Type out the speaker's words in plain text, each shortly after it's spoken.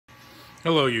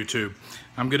Hello YouTube.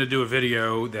 I'm going to do a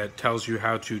video that tells you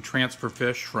how to transfer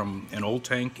fish from an old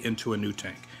tank into a new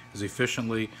tank as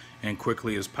efficiently and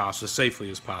quickly as possible,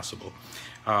 safely as possible.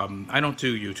 I don't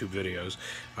do YouTube videos,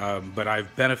 but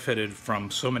I've benefited from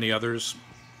so many others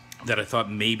that I thought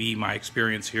maybe my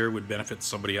experience here would benefit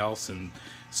somebody else and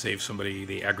save somebody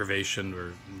the aggravation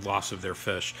or loss of their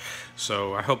fish.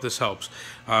 So I hope this helps.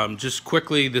 Just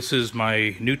quickly, this is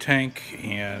my new tank,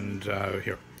 and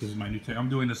here, this is my new tank. I'm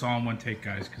doing this all in one take,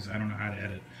 guys, because I don't know how to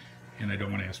edit, and I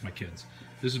don't want to ask my kids.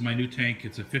 This is my new tank.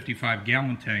 It's a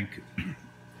 55-gallon tank.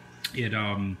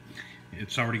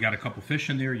 It's already got a couple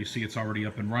fish in there. You see it's already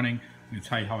up and running. I'm going to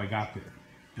tell you how I got there.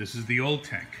 This is the old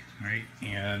tank, right?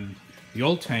 And the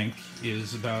old tank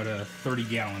is about a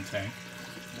 30-gallon tank.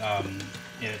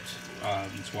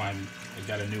 That's why I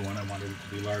got a new one. I wanted it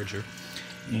to be larger.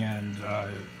 And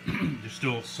there's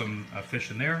still some fish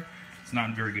in there. It's not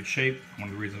in very good shape. One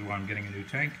of the reasons why I'm getting a new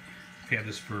tank. I've had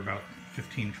this for about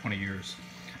 15-20 years.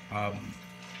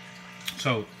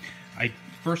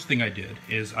 First thing I did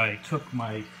is I took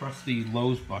my trusty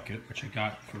Lowe's bucket, which I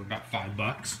got for about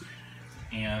 $5,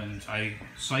 and I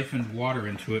siphoned water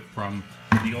into it from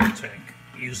the old tank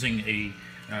using a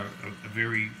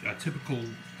very typical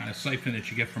kind of siphon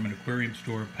that you get from an aquarium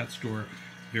store, pet store,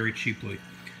 very cheaply.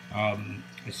 I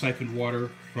siphoned water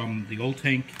from the old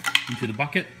tank into the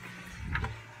bucket,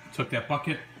 took that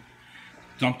bucket,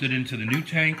 dumped it into the new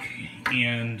tank,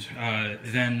 and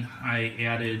then I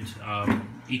added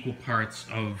equal parts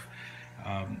of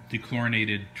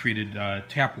dechlorinated treated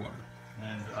tap water.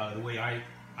 And the way I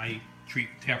treat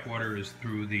tap water is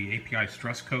through the API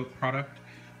Stress Coat product,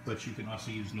 but you can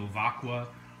also use Novaqua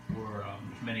or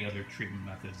many other treatment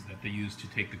methods that they use to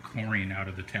take the chlorine out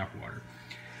of the tap water.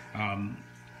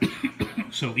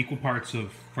 So equal parts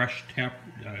of fresh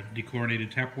dechlorinated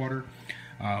tap water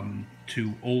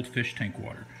to old fish tank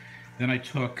water. Then I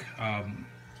took I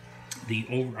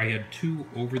had 2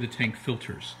 over-the-tank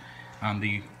filters on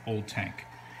the old tank.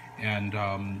 And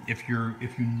if you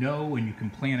know and you can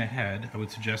plan ahead, I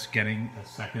would suggest getting a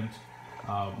second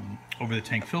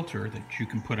over-the-tank filter that you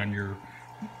can put on your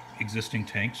existing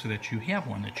tank, so that you have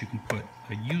one that you can put,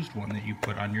 a used one that you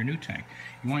put on your new tank.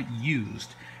 You want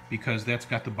used because that's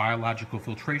got the biological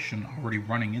filtration already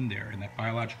running in there, and that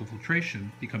biological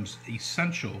filtration becomes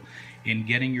essential in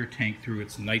getting your tank through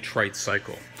its nitrite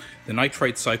cycle. The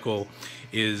nitrite cycle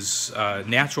is a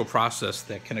natural process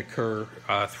that can occur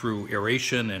through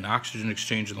aeration and oxygen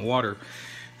exchange in the water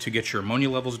to get your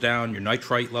ammonia levels down, your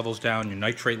nitrite levels down, your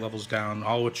nitrate levels down,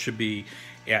 all which should be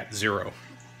at 0.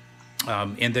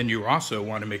 And then you also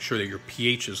want to make sure that your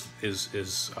pH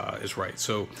is right.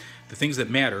 So the things that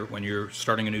matter when you're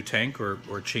starting a new tank or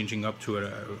changing up to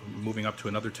moving up to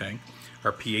another tank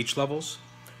are pH levels,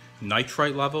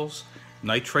 nitrite levels,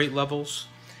 nitrate levels,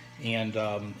 and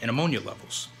ammonia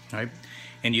levels. Right?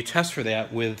 And you test for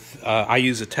that with I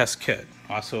use a test kit.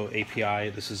 Also API.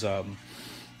 This is an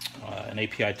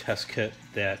API test kit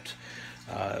that.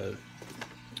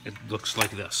 It looks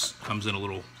like this. Comes in a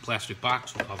little plastic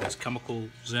box with all these chemicals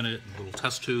in it, and little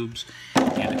test tubes,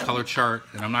 and a color chart.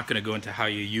 And I'm not going to go into how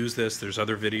you use this. There's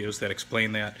other videos that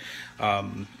explain that,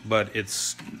 but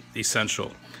it's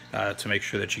essential to make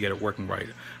sure that you get it working right.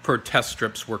 I've heard test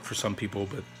strips work for some people,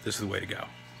 but this is the way to go.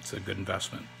 It's a good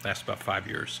investment. Lasts about 5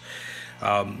 years.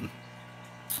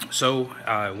 So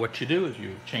what you do is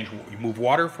you move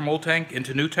water from old tank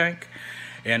into new tank,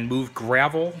 and move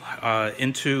gravel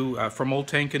from old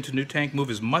tank into new tank.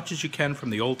 Move as much as you can from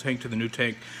the old tank to the new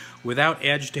tank without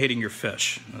agitating your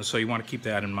fish. So you want to keep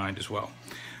that in mind as well.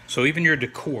 So even your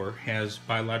decor has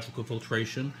biological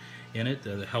filtration in it.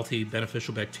 The healthy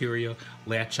beneficial bacteria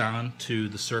latch on to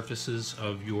the surfaces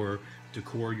of your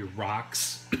decor, your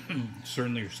rocks,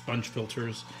 certainly your sponge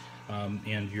filters,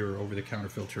 and your over-the-counter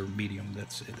filter medium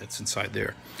that's inside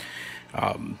there.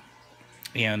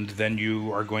 And then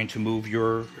you are going to move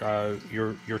your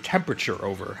temperature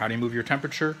over. How do you move your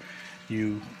temperature?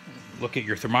 You look at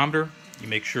your thermometer. You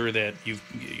make sure that you've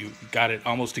got it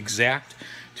almost exact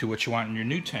to what you want in your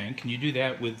new tank, and you do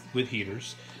that with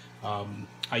heaters.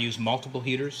 I use multiple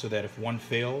heaters so that if one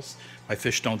fails, my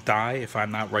fish don't die if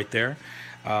I'm not right there.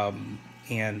 Better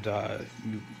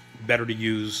to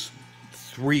use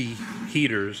 3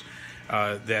 heaters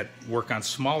that work on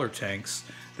smaller tanks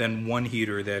than 1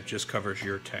 heater that just covers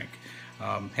your tank.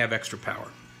 Have extra power.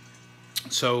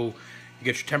 So you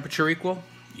get your temperature equal,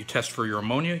 you test for your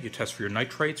ammonia, you test for your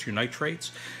nitrates,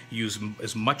 use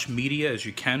as much media as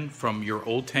you can from your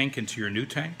old tank into your new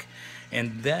tank,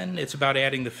 and then it's about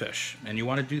adding the fish. And you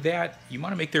want to do that, you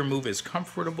want to make their move as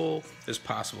comfortable as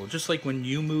possible. Just like when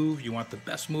you move, you want the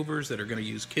best movers that are going to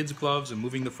use kids' gloves and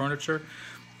moving the furniture.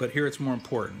 but here it's more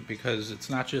important because it's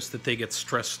not just that they get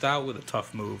stressed out with a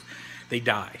tough move, they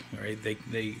die, right?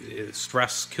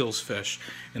 Stress kills fish,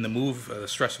 and the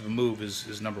stress of a move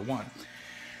is number one.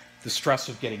 The stress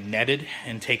of getting netted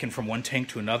and taken from one tank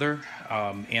to another,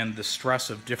 and the stress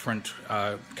of different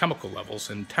chemical levels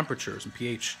and temperatures and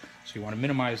pH. So you want to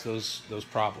minimize those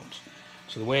problems.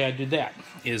 So the way I did that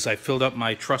is I filled up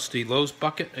my trusty Lowe's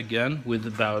bucket again with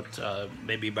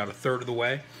maybe about a third of the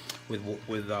way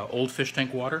with old fish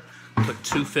tank water. Put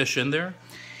 2 fish in there,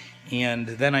 and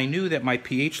then I knew that my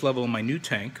pH level in my new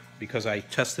tank, because I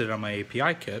tested it on my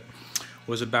API kit,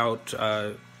 was about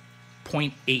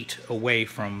 0.8 away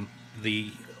from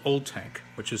the old tank,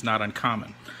 which is not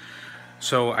uncommon.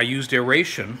 So I used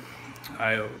aeration,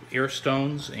 air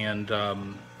stones and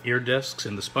air discs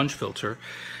and the sponge filter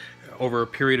over a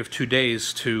period of 2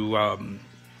 days to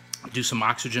do some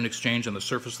oxygen exchange on the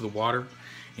surface of the water,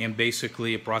 and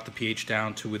basically it brought the pH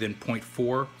down to within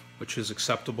 0.4, which is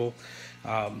acceptable,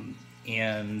 but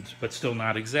still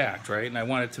not exact, right? And I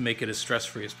wanted to make it as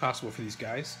stress-free as possible for these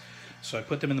guys. So I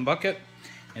put them in the bucket,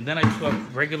 and then I took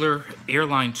regular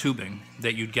airline tubing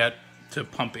that you'd get to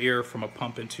pump air from a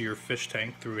pump into your fish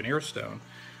tank through an air stone,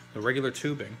 the regular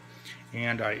tubing,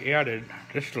 and I added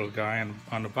this little guy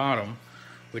on the bottom,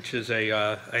 which is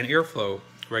an airflow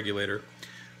regulator,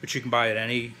 which you can buy at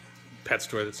any pet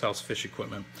store that sells fish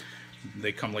equipment.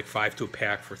 They come like 5 to a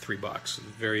pack for $3.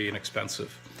 Very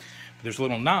inexpensive. There's a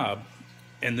little knob,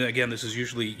 and then, again, this is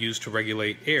usually used to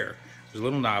regulate air. There's a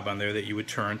little knob on there that you would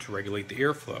turn to regulate the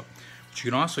airflow. But you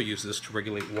can also use this to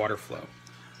regulate water flow.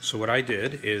 So what I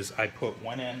did is I put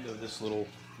one end of this little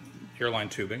airline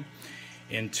tubing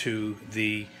into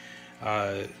the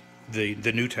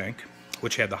new tank,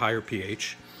 which had the higher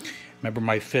pH. Remember,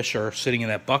 my fish are sitting in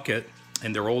that bucket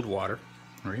in their old water,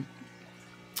 right?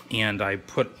 And I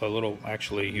put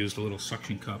actually used a little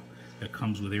suction cup that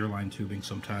comes with airline tubing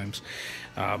sometimes,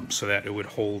 so that it would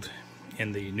hold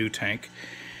in the new tank.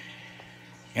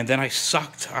 And then I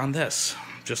sucked on this,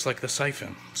 just like the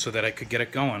siphon, so that I could get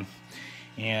it going.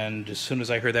 And as soon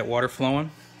as I heard that water flowing,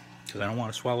 because I don't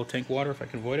want to swallow tank water if I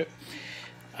can avoid it,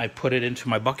 I put it into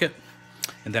my bucket,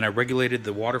 and then I regulated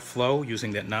the water flow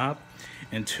using that knob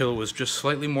until it was just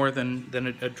slightly more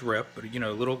than a drip, but, you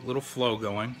know, a little flow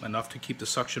going, enough to keep the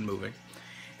suction moving.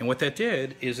 And what that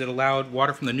did is it allowed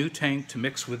water from the new tank to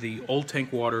mix with the old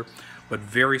tank water, but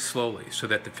very slowly, so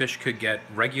that the fish could get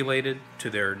regulated to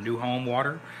their new home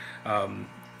water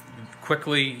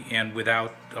quickly and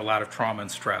without a lot of trauma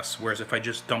and stress. Whereas if I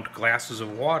just dumped glasses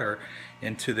of water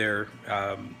into their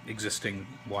existing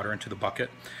water into the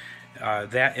bucket,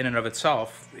 that in and of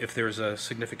itself, if there's a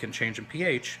significant change in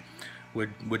pH,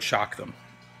 would shock them.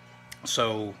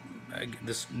 So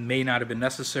this may not have been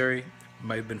necessary. It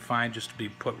might have been fine just to be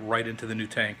put right into the new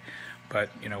tank, but,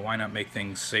 you know, why not make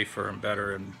things safer and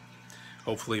better, and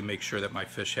hopefully make sure that my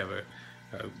fish have a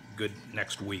good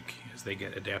next week as they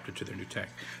get adapted to their new tank.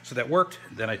 So that worked.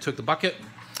 Then I took the bucket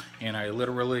and I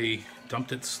literally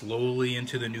dumped it slowly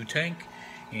into the new tank,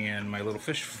 and my little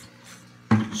fish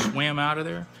swam out of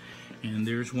there. And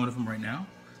there's one of them right now.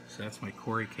 So that's my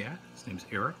Corey cat. His name's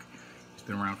Eric. He's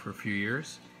been around for a few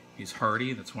years. He's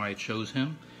hardy, that's why I chose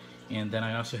him. And then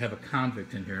I also have a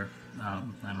convict in here. I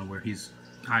don't know where he's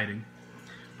hiding,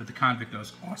 but the convict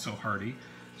is also hardy.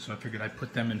 So I figured I'd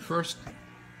put them in first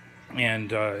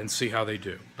and see how they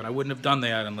do. But I wouldn't have done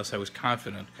that unless I was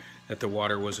confident that the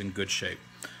water was in good shape.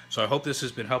 So I hope this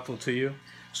has been helpful to you.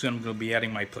 Soon I'm going to be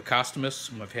adding my Plecostomus,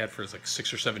 whom I've had for like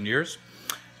 6 or 7 years.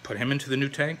 Put him into the new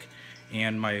tank,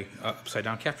 and my upside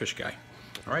down catfish guy.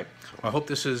 All right, well, I hope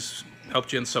this has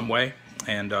helped you in some way,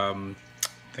 and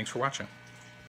thanks for watching.